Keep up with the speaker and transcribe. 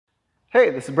Hey,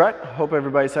 this is Brett. Hope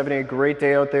everybody's having a great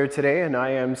day out there today, and I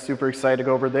am super excited to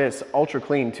go over this ultra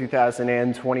clean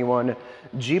 2021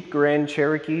 Jeep Grand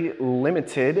Cherokee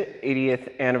Limited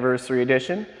 80th Anniversary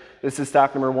Edition. This is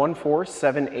stock number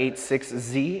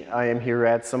 14786Z. I am here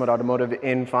at Summit Automotive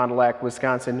in Fond du Lac,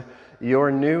 Wisconsin,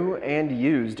 your new and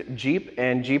used Jeep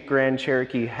and Jeep Grand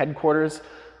Cherokee headquarters.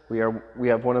 We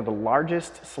have one of the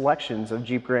largest selections of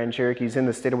Jeep Grand Cherokees in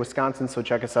the state of Wisconsin, so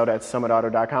check us out at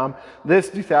summitauto.com. This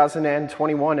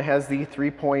 2021 has the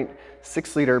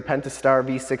 3.6-liter Pentastar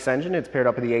V6 engine. It's paired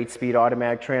up with the 8-speed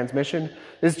automatic transmission.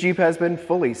 This Jeep has been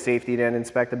fully safetied and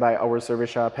inspected by our service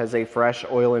shop, has a fresh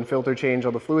oil and filter change.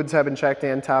 All the fluids have been checked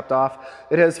and topped off.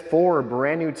 It has 4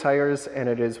 brand new tires, and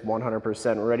it is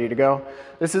 100% ready to go.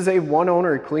 This is a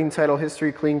one-owner, clean title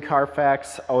history, clean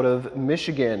CARFAX out of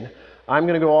Michigan. I'm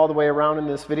going to go all the way around in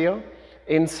this video.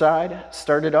 Inside,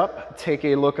 start it up, take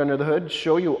a look under the hood,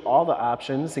 show you all the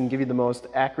options, and give you the most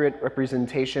accurate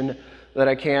representation that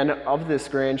I can of this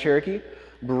Grand Cherokee.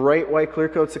 Bright white clear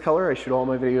coat's the color. I shoot all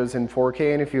my videos in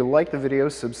 4K, and if you like the video,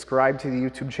 subscribe to the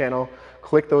YouTube channel,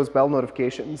 click those bell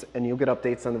notifications, and you'll get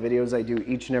updates on the videos I do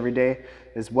each and every day,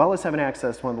 as well as having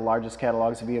access to one of the largest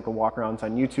catalogs of vehicle walkarounds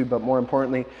on YouTube. But more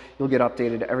importantly, you'll get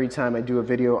updated every time I do a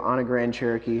video on a Grand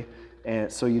Cherokee,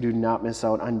 and so you do not miss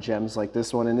out on gems like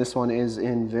this one. And this one is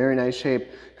in very nice shape.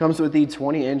 Comes with the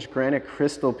 20-inch granite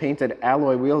crystal painted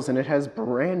alloy wheels, and it has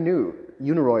brand new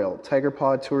Uniroyal Tiger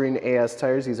Paw Touring AS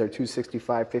tires. These are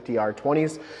 265/50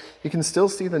 R20s. You can still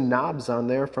see the knobs on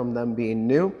there from them being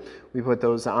new. We put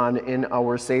those on in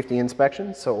our safety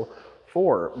inspection. So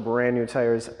 4 brand new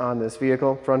tires on this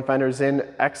vehicle. Front fender's in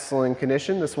excellent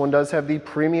condition. This one does have the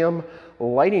premium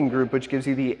lighting group, which gives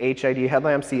you the HID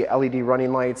headlamps, the LED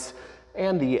running lights,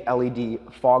 and the LED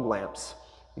fog lamps.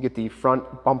 You get the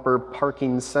front bumper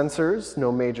parking sensors,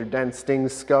 no major dents,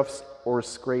 stings, scuffs, or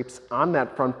scrapes on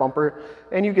that front bumper,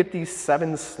 and you get the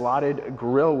 7-slotted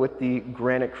grille with the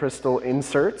granite crystal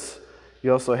inserts.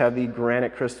 You also have the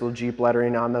granite crystal Jeep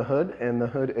lettering on the hood, and the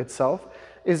hood itself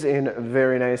is in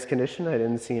very nice condition. I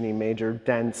didn't see any major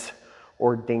dents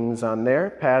or dings on there.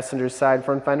 Passenger side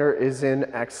front fender is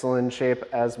in excellent shape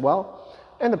as well.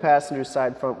 And the passenger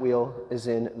side front wheel is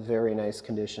in very nice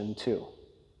condition too.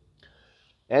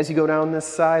 As you go down this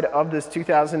side of this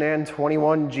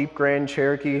 2021 Jeep Grand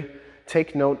Cherokee,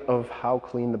 take note of how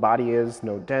clean the body is.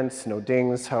 No dents, no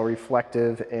dings, how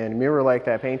reflective and mirror-like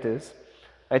that paint is.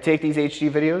 I take these HD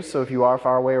videos, so if you are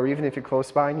far away or even if you're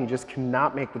close by and you just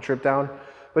cannot make the trip down,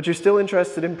 but you're still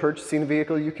interested in purchasing the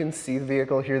vehicle, you can see the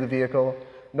vehicle, hear the vehicle,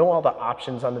 know all the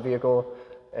options on the vehicle,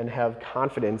 and have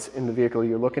confidence in the vehicle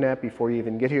you're looking at before you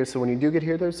even get here. So when you do get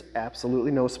here, there's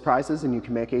absolutely no surprises, and you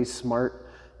can make a smart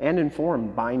and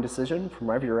informed buying decision from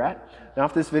wherever you're at. Now,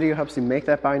 if this video helps you make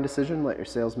that buying decision, let your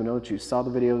salesman know that you saw the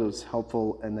video, that was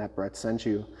helpful, and that Brett sent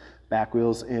you. Back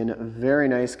wheels in very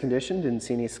nice condition, didn't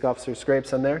see any scuffs or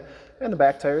scrapes on there. And the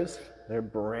back tires, they're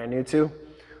brand new too.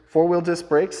 4-wheel disc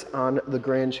brakes on the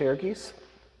Grand Cherokees.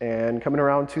 And coming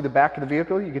around to the back of the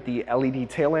vehicle, you get the LED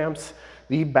tail lamps,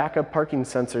 the backup parking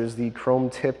sensors, the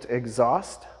chrome-tipped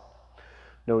exhaust.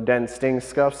 No dents, stings,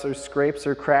 scuffs, or scrapes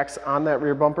or cracks on that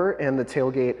rear bumper, and the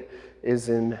tailgate is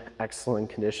in excellent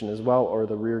condition as well, or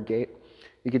the rear gate.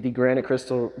 You get the granite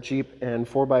crystal Jeep and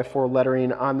 4x4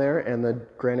 lettering on there, and the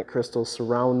granite crystal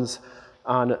surrounds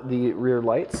on the rear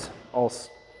lights,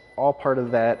 all part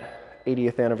of that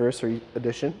 80th anniversary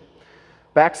edition.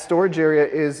 Back storage area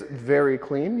is very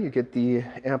clean. You get the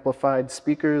amplified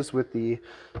speakers with the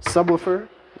subwoofer.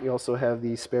 You also have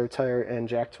the spare tire and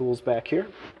jack tools back here.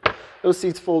 Those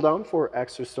seats fold down for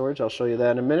extra storage. I'll show you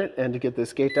that in a minute. And to get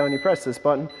this gate down, you press this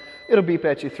button. It'll beep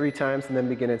at you 3 times and then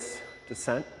begin its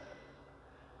descent.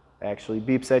 Actually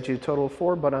beeps at you a total of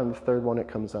 4, but on the 3rd one, it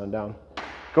comes on down.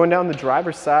 Going down the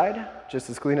driver's side, just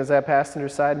as clean as that passenger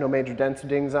side. No major dents or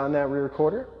dings on that rear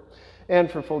quarter. And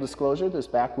for full disclosure, this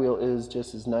back wheel is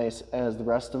just as nice as the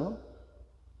rest of them.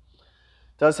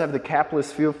 Does have the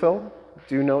capless fuel fill.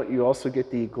 Do note you also get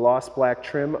the gloss black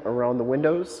trim around the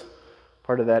windows,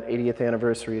 part of that 80th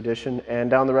anniversary edition. And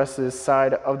down the rest of this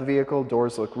side of the vehicle,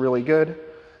 doors look really good.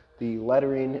 The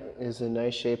lettering is in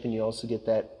nice shape, and you also get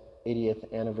that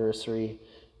 80th anniversary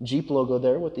Jeep logo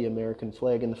there with the American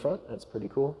flag in the front. That's pretty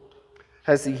cool.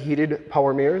 Has the heated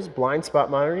power mirrors, blind spot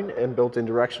monitoring, and built-in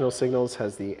directional signals.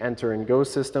 Has the enter and go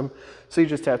system. So you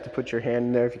just have to put your hand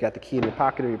in there. If you got the key in your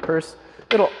pocket or your purse,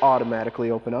 it'll automatically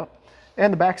open up.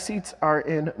 And the back seats are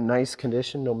in nice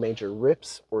condition. No major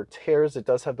rips or tears. It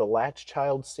does have the latch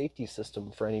child safety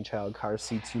system for any child car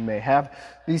seats you may have.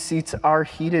 These seats are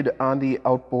heated on the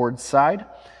outboard side.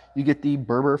 You get the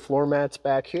Berber floor mats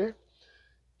back here.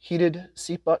 heated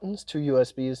seat buttons, 2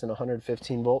 USBs, and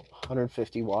 115 volt,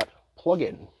 150 watt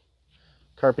plug-in.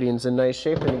 Carpeting's in nice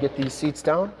shape, and to get these seats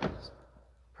down,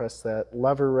 press that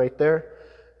lever right there,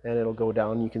 and it'll go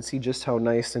down. You can see just how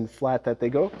nice and flat that they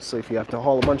go. So if you have to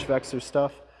haul a bunch of extra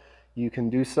stuff, you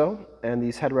can do so. And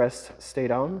these headrests stay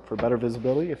down for better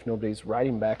visibility if nobody's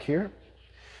riding back here.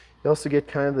 You also get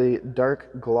kind of the dark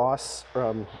gloss,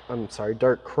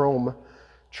 dark chrome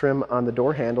trim on the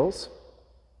door handles.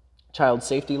 Child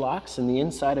safety locks, and the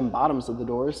inside and bottoms of the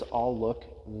doors all look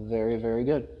very, very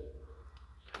good.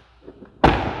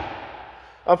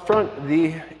 Up front,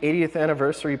 the 80th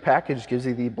anniversary package gives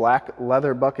you the black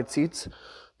leather bucket seats.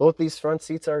 Both these front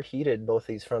seats are heated. Both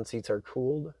these front seats are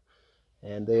cooled,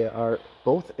 and they are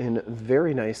both in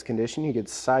very nice condition. You get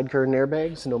side curtain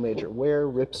airbags, no major wear,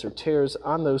 rips, or tears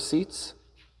on those seats.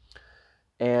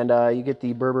 And you get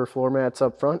the Berber floor mats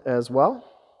up front as well.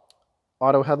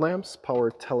 Auto headlamps,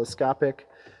 power telescopic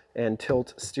and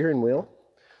tilt steering wheel.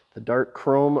 The dark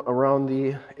chrome around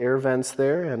the air vents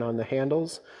there and on the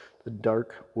handles. The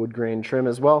dark wood grain trim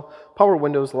as well. Power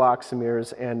windows, locks and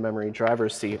mirrors, and memory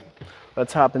driver's seat.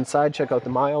 Let's hop inside, check out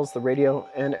the miles, the radio,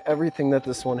 and everything that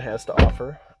this one has to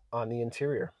offer on the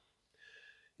interior.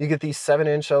 You get the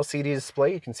 7-inch LCD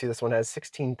display. You can see this one has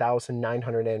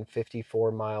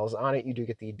 16,954 miles on it. You do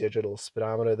get the digital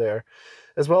speedometer there,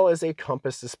 as well as a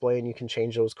compass display, and you can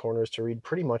change those corners to read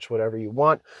pretty much whatever you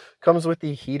want. Comes with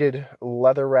the heated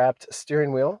leather-wrapped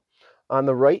steering wheel. On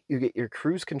the right, you get your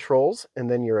cruise controls and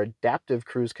then your adaptive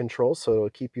cruise control, so it'll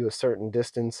keep you a certain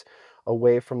distance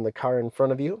away from the car in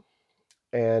front of you.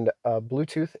 And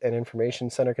Bluetooth and information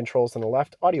center controls on the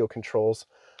left, audio controls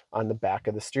on the back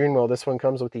of the steering wheel. This one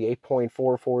comes with the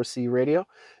 8.44C radio.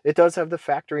 It does have the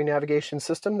factory navigation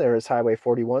system. There is Highway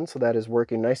 41, so that is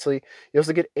working nicely. You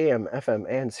also get AM, FM,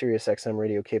 and Sirius XM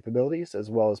radio capabilities, as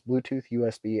well as Bluetooth,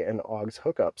 USB, and AUX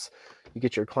hookups. You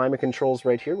get your climate controls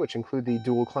right here, which include the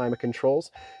dual climate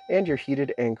controls, and your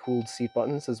heated and cooled seat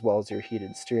buttons, as well as your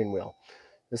heated steering wheel.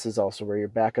 This is also where your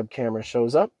backup camera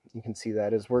shows up. You can see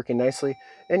that is working nicely.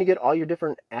 And you get all your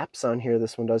different apps on here.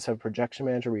 This one does have Projection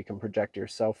Manager, where you can project your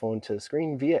cell phone to the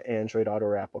screen via Android Auto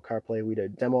or Apple CarPlay. We did a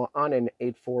demo on an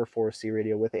 844C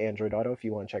radio with Android Auto if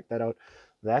you want to check that out.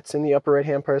 That's in the upper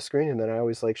right-hand part of the screen. And then I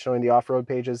always like showing the off-road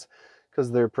pages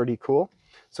because they're pretty cool.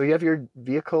 So you have your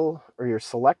vehicle or your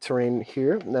Selec-Terrain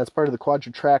here, and that's part of the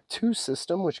Quadra-Trac 2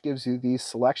 system, which gives you these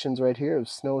selections right here of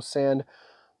snow, sand,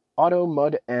 auto,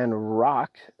 mud, and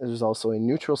rock. There's also a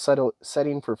neutral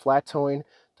setting for flat towing,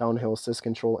 downhill assist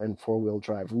control, and four-wheel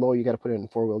drive low. You got to put it in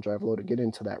four-wheel drive low to get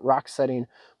into that rock setting.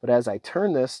 But as I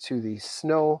turn this to the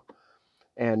snow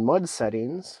and mud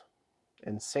settings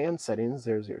and sand settings,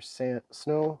 there's your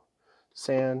snow,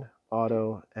 sand,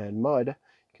 auto, and mud.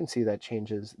 You can see that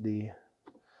changes the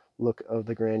look of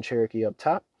the Grand Cherokee up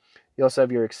top. You also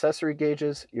have your accessory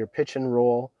gauges, your pitch and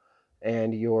roll,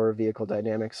 and your vehicle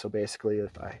dynamics. So basically,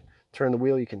 if I turn the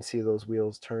wheel, you can see those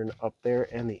wheels turn up there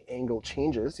and the angle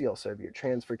changes. You also have your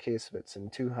transfer case if it's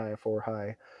in 2 high, 4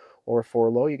 high, or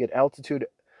 4 low. You get altitude,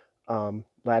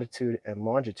 latitude, and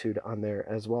longitude on there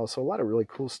as well. So a lot of really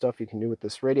cool stuff you can do with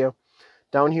this radio.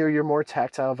 Down here, your more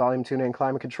tactile volume tuning and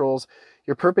climate controls,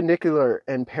 your perpendicular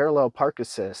and parallel park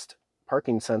assist,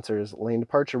 parking sensors, lane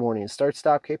departure warning,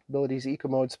 start-stop capabilities, eco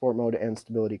mode, sport mode, and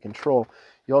stability control.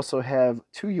 You also have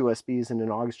 2 USBs and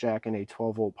an aux jack and a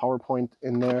 12-volt power point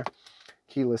in there.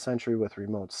 Keyless entry with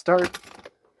remote start.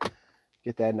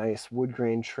 Get that nice wood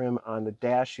grain trim on the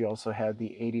dash. You also have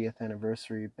the 80th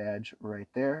anniversary badge right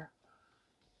there.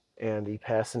 And the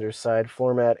passenger side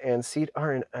floor mat and seat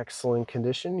are in excellent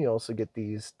condition. You also get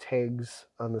these tags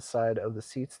on the side of the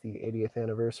seats, the 80th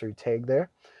anniversary tag there.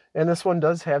 And this one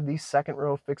does have the second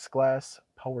row fixed glass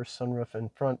power sunroof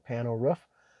and front panel roof.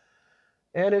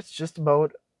 And it's just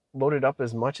about loaded up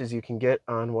as much as you can get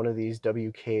on one of these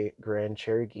WK Grand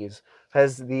Cherokees.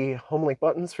 Has the Homelink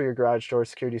buttons for your garage door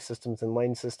security systems and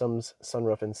lane systems,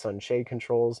 sunroof and sunshade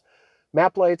controls,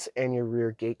 map lights, and your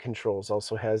rear gate controls.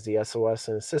 Also has the SOS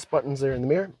and assist buttons there in the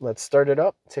mirror. Let's start it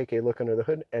up, take a look under the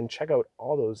hood, and check out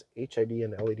all those HID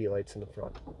and LED lights in the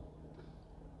front.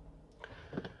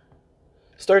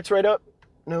 Starts right up,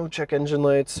 no check engine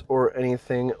lights or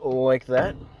anything like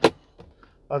that,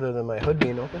 other than my hood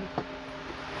being open.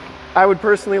 I would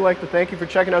personally like to thank you for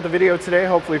checking out the video today.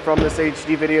 Hopefully from this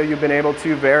HD video you've been able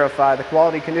to verify the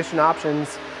quality, condition,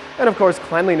 options, and of course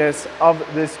cleanliness of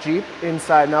this Jeep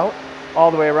inside and out,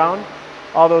 all the way around.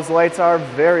 All those lights are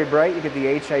very bright. You get the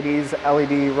HIDs,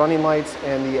 LED running lights,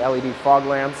 and the LED fog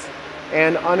lamps.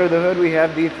 And under the hood, we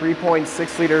have the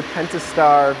 3.6-liter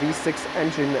Pentastar V6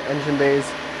 engine bays.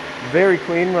 Very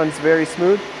clean, runs very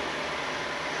smooth.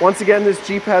 Once again, this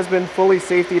Jeep has been fully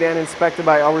safetied and inspected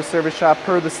by our service shop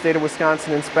per the state of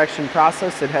Wisconsin inspection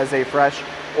process. It has a fresh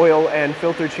oil and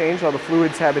filter change. All the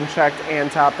fluids have been checked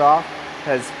and topped off. It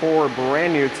has 4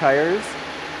 brand new tires.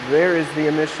 There is the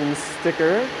emissions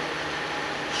sticker.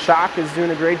 Shock is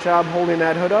doing a great job holding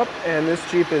that hood up, and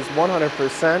this Jeep is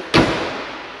 100%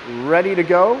 ready to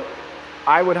go.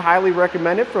 I would highly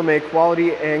recommend it from a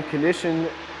quality and condition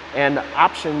and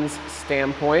options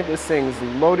standpoint. This thing's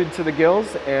loaded to the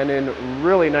gills and in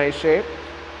really nice shape.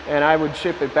 And I would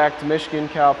ship it back to Michigan,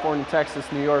 California, Texas,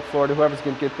 New York, Florida. Whoever's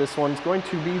going to get this one is going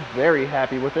to be very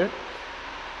happy with it.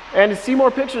 And to see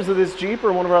more pictures of this Jeep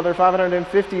or one of our other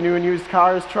 550 new and used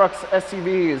cars, trucks,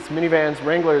 SUVs, minivans,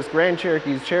 Wranglers, Grand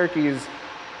Cherokees,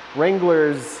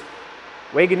 Wranglers,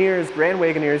 Wagoneers, Grand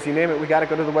Wagoneers, you name it, we got to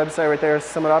go to the website right there,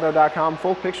 summitauto.com.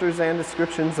 Full pictures and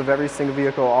descriptions of every single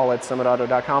vehicle, all at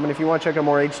summitauto.com. And if you want to check out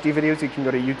more HD videos, you can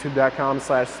go to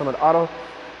youtube.com/summitauto.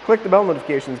 Click the bell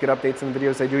notifications, get updates on the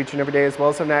videos I do each and every day, as well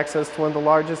as having access to one of the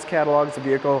largest catalogs of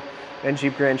vehicle and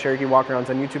Jeep Grand Cherokee walkarounds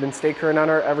on YouTube, and stay current on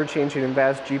our ever-changing and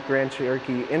vast Jeep Grand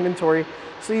Cherokee inventory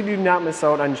so you do not miss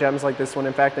out on gems like this one.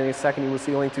 In fact, in a second you will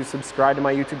see a link to subscribe to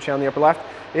my YouTube channel in the upper left,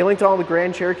 a link to all the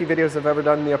Grand Cherokee videos I've ever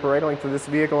done in the upper right, a link to this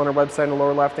vehicle on our website in the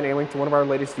lower left, and a link to one of our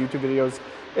latest YouTube videos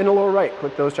in the lower right.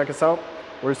 Click those, check us out.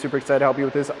 We're super excited to help you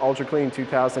with this ultra clean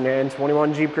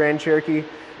 2021 Jeep Grand Cherokee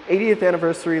 80th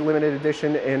anniversary limited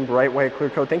edition in bright white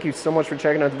clear coat. Thank you so much for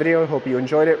checking out the video. I hope you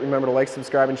enjoyed it. Remember to like,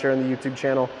 subscribe, and share on the YouTube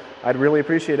channel. I'd really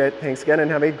appreciate it. Thanks again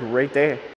and have a great day.